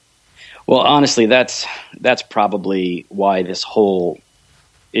anxiety? Well, honestly, that's probably why this whole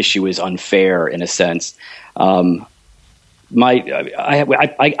issue is unfair in a sense. I'm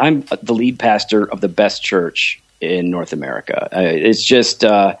the lead pastor of the best church in North America. It's just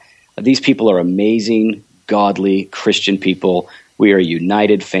these people are amazing, godly Christian people. We are a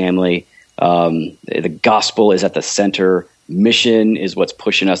united family. The gospel is at the center. Mission is what's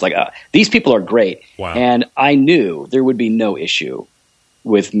pushing us. These people are great. Wow. And I knew there would be no issue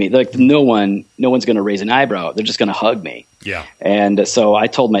with me. Like no one's going to raise an eyebrow. They're just going to hug me. Yeah. And so I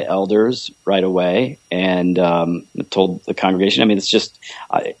told my elders right away, and told the congregation. I mean, it's just,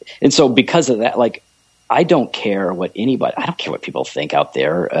 and so because of that, I don't care what people think out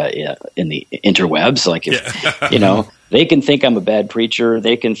there in the interwebs. Like, if, they can think I'm a bad preacher.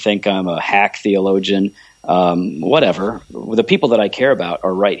 They can think I'm a hack theologian, whatever. The people that I care about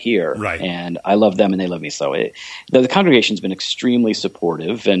are right here. Right. And I love them and they love me. So the congregation's been extremely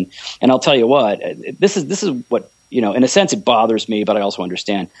supportive. And I'll tell you what, this is what, in a sense it bothers me, but I also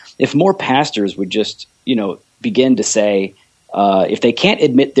understand if more pastors would just, begin to say, if they can't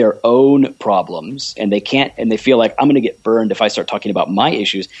admit their own problems and they feel like I'm going to get burned if I start talking about my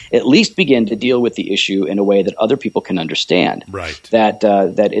issues, at least begin to deal with the issue in a way that other people can understand. Right. That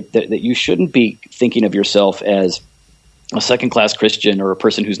you shouldn't be thinking of yourself as a second-class Christian or a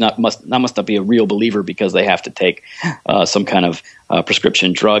person who's must not be a real believer because they have to take some kind of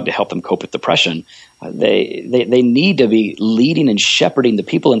prescription drug to help them cope with depression. They need to be leading and shepherding the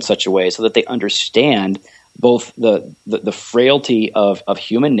people in such a way so that they understand both the frailty of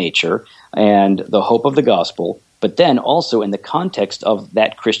human nature and the hope of the gospel, but then also in the context of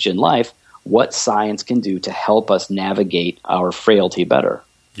that Christian life, what science can do to help us navigate our frailty better.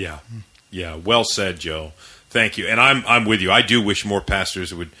 Yeah. Well said, Joe. Thank you. And I'm with you. I do wish more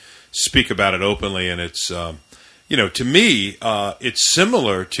pastors would speak about it openly. And it's, to me, it's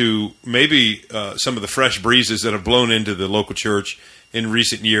similar to maybe some of the fresh breezes that have blown into the local church in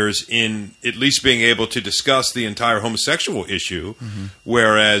recent years in at least being able to discuss the entire homosexual issue. Mm-hmm.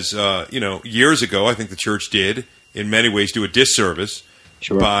 Whereas, years ago, I think the church did in many ways do a disservice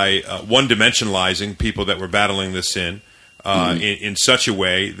by one-dimensionalizing people that were battling this sin. In such a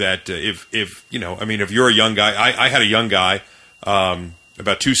way that if you're a young guy, I had a young guy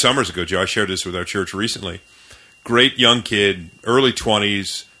about 2 summers ago, Joe, I shared this with our church recently. Great young kid, early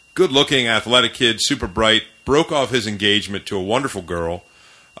 20s, good-looking, athletic kid, super bright, broke off his engagement to a wonderful girl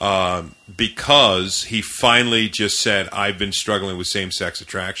because he finally just said, I've been struggling with same-sex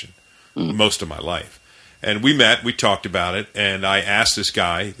attraction most of my life. And we met, we talked about it, and I asked this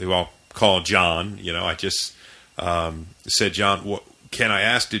guy, who I'll call John, said, John, can I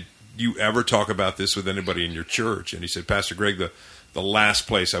ask, did you ever talk about this with anybody in your church? And he said, Pastor Greg, the last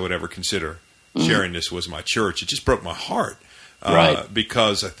place I would ever consider sharing this was my church. It just broke my heart.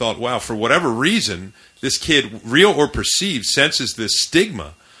 Because I thought, wow, for whatever reason, this kid, real or perceived, senses this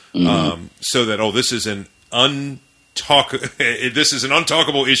stigma, so that this is an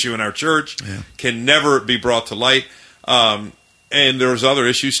untalkable issue in our church, can never be brought to light. And there's other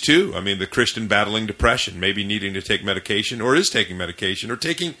issues too. I mean, the Christian battling depression, maybe needing to take medication, or is taking medication, or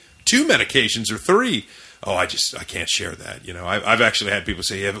taking 2 medications or 3. I can't share that. I've actually had people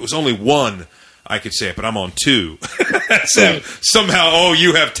say, if it was only 1, I could say it, but I'm on 2. So somehow,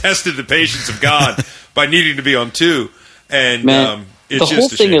 you have tested the patience of God by needing to be on 2. And it's the whole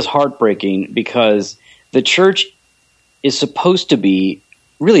thing is heartbreaking, because the church is supposed to be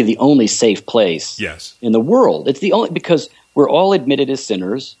really the only safe place in the world. It's the only, because we're all admitted as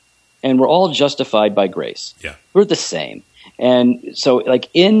sinners, and we're all justified by grace. Yeah. We're the same. And so, like,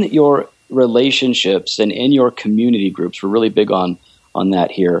 in your relationships and in your community groups, we're really big on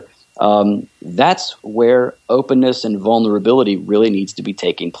that here. That's where openness and vulnerability really needs to be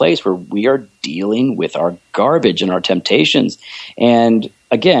taking place, where we are dealing with our garbage and our temptations. And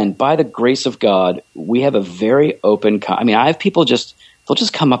again, by the grace of God, we have a very open. I have people they'll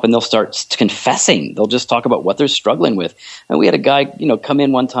just come up and they'll start confessing. They'll just talk about what they're struggling with. And we had a guy, come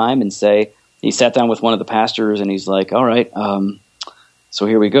in one time and say, he sat down with one of the pastors and he's like, all right, so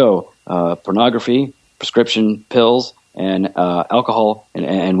here we go. Pornography, prescription pills, and alcohol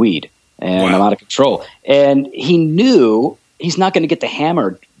and weed, and I'm out of control. And he knew he's not going to get the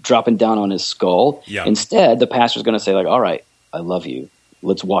hammer dropping down on his skull. Yeah. Instead, the pastor's going to say, like, all right, I love you.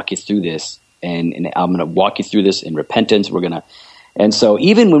 Let's walk you through this, and I'm going to walk you through this in repentance. And so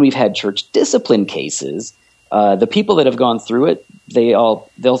even when we've had church discipline cases, the people that have gone through it, they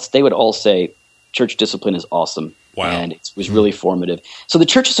would all say church discipline is awesome. Wow. And it was really formative. So the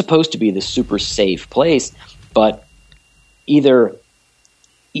church is supposed to be this super safe place, but either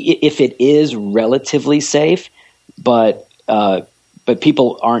if it is relatively safe, but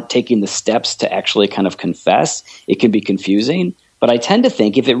people aren't taking the steps to actually kind of confess, it can be confusing. But I tend to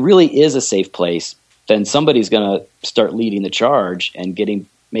think if it really is a safe place, then somebody's going to start leading the charge and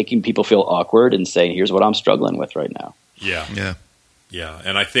making people feel awkward and say, here's what I'm struggling with right now. Yeah.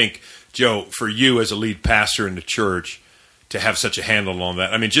 And I think, Joe, for you as a lead pastor in the church to have such a handle on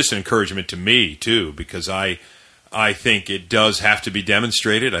that, just an encouragement to me too, because I think it does have to be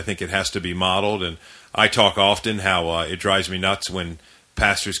demonstrated. I think it has to be modeled. And I talk often how it drives me nuts when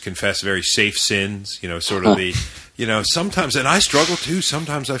pastors confess very safe sins, sometimes, and I struggle too.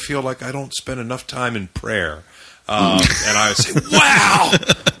 Sometimes I feel like I don't spend enough time in prayer. And I say, wow,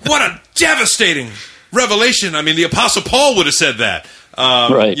 what a devastating revelation. The Apostle Paul would have said that.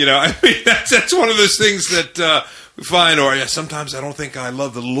 Right. That's one of those things that we find, or sometimes I don't think I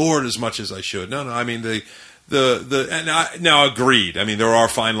love the Lord as much as I should. No, now agreed. There are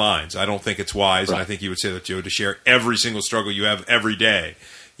fine lines. I don't think it's wise, right. And I think you would say that, Joe, to share every single struggle you have every day.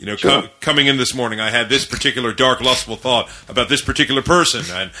 Sure. Coming in this morning, I had this particular dark, lustful thought about this particular person.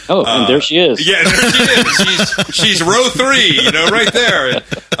 And, and there she is. Yeah, there she is. She's row 3, right there.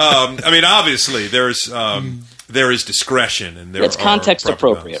 And, obviously, there is discretion, and it's context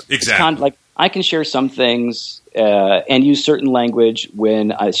appropriate. Exactly. I can share some things and use certain language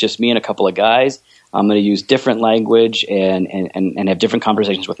when it's just me and a couple of guys. I'm going to use different language and have different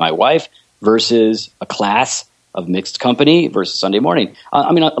conversations with my wife versus a class of mixed company versus Sunday morning.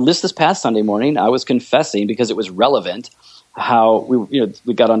 This past Sunday morning, I was confessing because it was relevant how we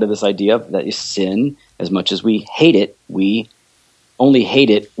got onto this idea that is sin. As much as we hate it, we only hate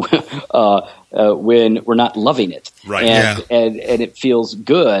it when we're not loving it, right? And it feels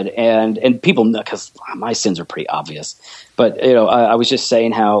good, and people know, because my sins are pretty obvious. But I was just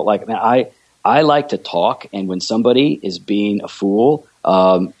saying how I like to talk, and when somebody is being a fool,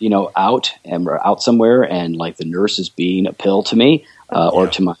 out somewhere, and like the nurse is being a pill to me or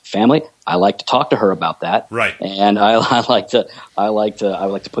to my family, I like to talk to her about that, right? And I like to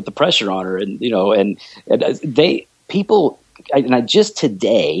put the pressure on her, and just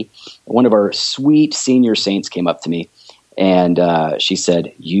today, one of our sweet senior saints came up to me, and she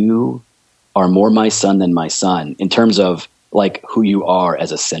said, "You are more my son than my son in terms of like who you are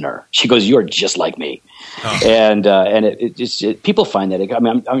as a sinner." She goes, "You are just like me." Oh. And people find that.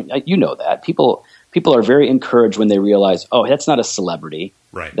 That people are very encouraged when they realize, oh, that's not a celebrity,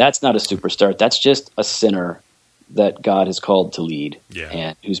 right? That's not a superstar. That's just a sinner that God has called to lead, yeah.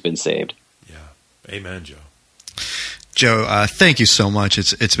 and who's been saved. Yeah, amen, Joe. Joe, thank you so much.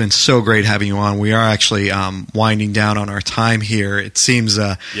 It's been so great having you on. We are actually winding down on our time here. It seems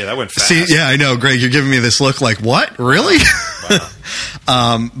that went fast. Yeah, I know, Greg. You're giving me this look like, what? Really?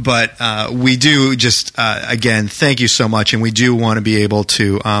 Wow. But we do just again, thank you so much, and we do want to be able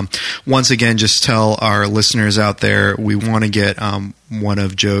to once again just tell our listeners out there we want to get one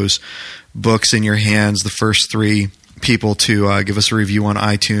of Joe's books in your hands. The first 3 people to give us a review on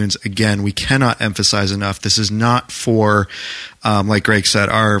iTunes. Again, we cannot emphasize enough, this is not for, like Greg said,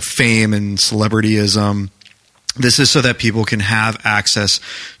 our fame and celebrityism. This is so that people can have access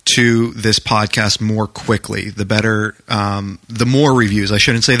to this podcast more quickly. The better, the more reviews. I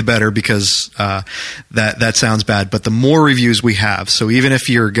shouldn't say the better because that sounds bad, but the more reviews we have. So even if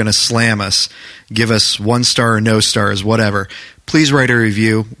you're going to slam us, give us 1 star or no stars, whatever, please write a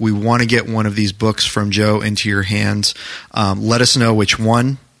review. We want to get one of these books from Joe into your hands. Let us know which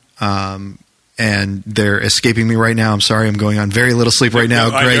one. And they're escaping me right now. I'm sorry. I'm going on very little sleep right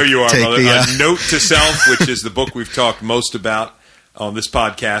now. I Greg, know you are, brother. The, Note to Self, which is the book we've talked most about on this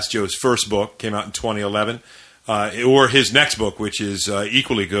podcast. Joe's first book came out in 2011. Or his next book, which is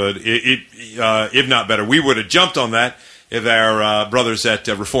equally good, if not better. We would have jumped on that if our brothers at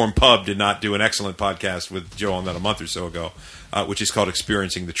Reform Pub did not do an excellent podcast with Joe on that a month or so ago, which is called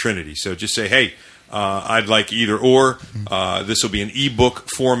Experiencing the Trinity. So just say, hey, I'd like either or. This will be an ebook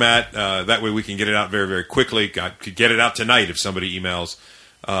format. That way we can get it out very, very quickly. I could get it out tonight if somebody emails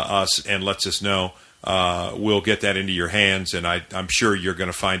us and lets us know. We'll get that into your hands, and I'm sure you're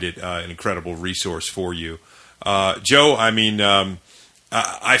going to find it an incredible resource for you. Joe, I mean,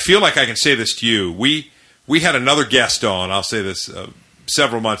 I feel like I can say this to you. We had another guest on, I'll say this,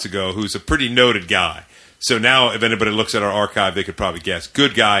 several months ago, who's a pretty noted guy. So now if anybody looks at our archive, they could probably guess.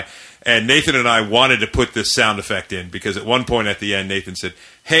 Good guy. And Nathan and I wanted to put this sound effect in because at one point at the end, Nathan said,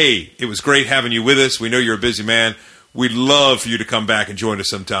 hey, it was great having you with us. We know you're a busy man. We'd love for you to come back and join us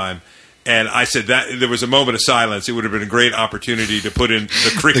sometime. And I said that there was a moment of silence. It would have been a great opportunity to put in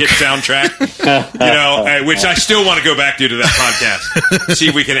the cricket soundtrack, which I still want to go back to that podcast, see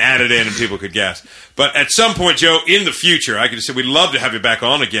if we can add it in and people could guess. But at some point, Joe, in the future, I could just say we'd love to have you back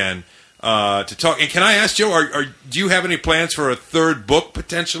on again to talk. And can I ask, Joe, do you have any plans for a 3rd book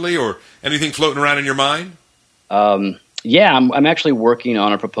potentially, or anything floating around in your mind? Yeah, I'm actually working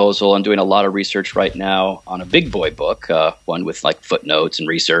on a proposal. I'm doing a lot of research right now on a big boy book, one with like footnotes and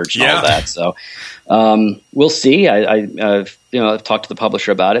research and all that. So we'll see. I've talked to the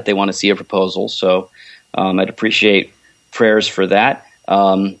publisher about it. They want to see a proposal, so I'd appreciate prayers for that.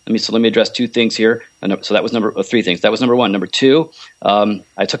 Let me address 2 things here. So that was 3 things. That was number 1. Number 2,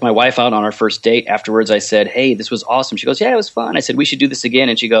 I took my wife out on our first date. Afterwards, I said, "Hey, this was awesome." She goes, "Yeah, it was fun." I said, "We should do this again."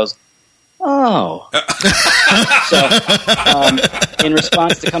 And she goes, "Oh." So, in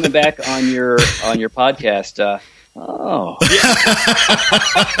response to coming back on your podcast,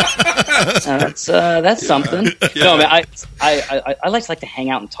 that's something. Yeah. No, man, I like to hang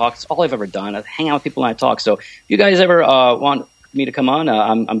out and talk. It's all I've ever done. I hang out with people and I talk. So if you guys ever want me to come on,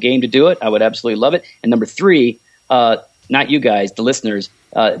 I'm game to do it. I would absolutely love it. And number 3, not you guys, the listeners,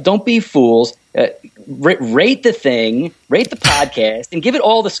 don't be fools. Rate the thing, rate the podcast, and give it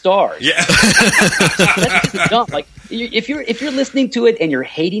all the stars. Yeah, that's just dumb. Like if you're listening to it and you're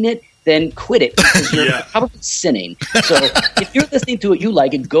hating it, then quit it because you're probably sinning. So if you're listening to it, you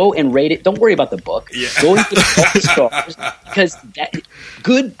like it, go and rate it. Don't worry about the book. Yeah. Go and give it all the stars because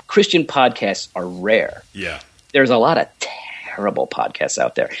good Christian podcasts are rare. Yeah, there's a lot of terrible podcasts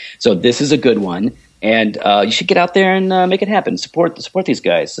out there. So this is a good one. And you should get out there and make it happen. Support these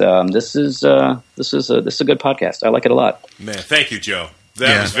guys. This is a good podcast. I like it a lot. Man, thank you, Joe.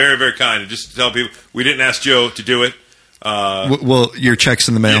 That was very, very kind. And just to tell people, we didn't ask Joe to do it. Well, your check's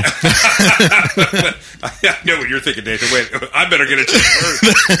in the mail. I know what you're thinking, Nathan. Wait, I better get a check first.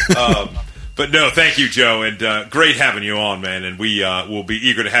 But no, thank you, Joe, and great having you on, man. And we will be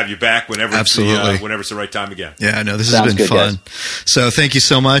eager to have you back whenever it's the right time again. Yeah, I know this has been fun. Guys. So thank you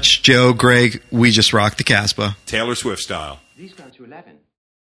so much, Joe, Greg. We just rocked the Casbah, Taylor Swift style. Please go to 11.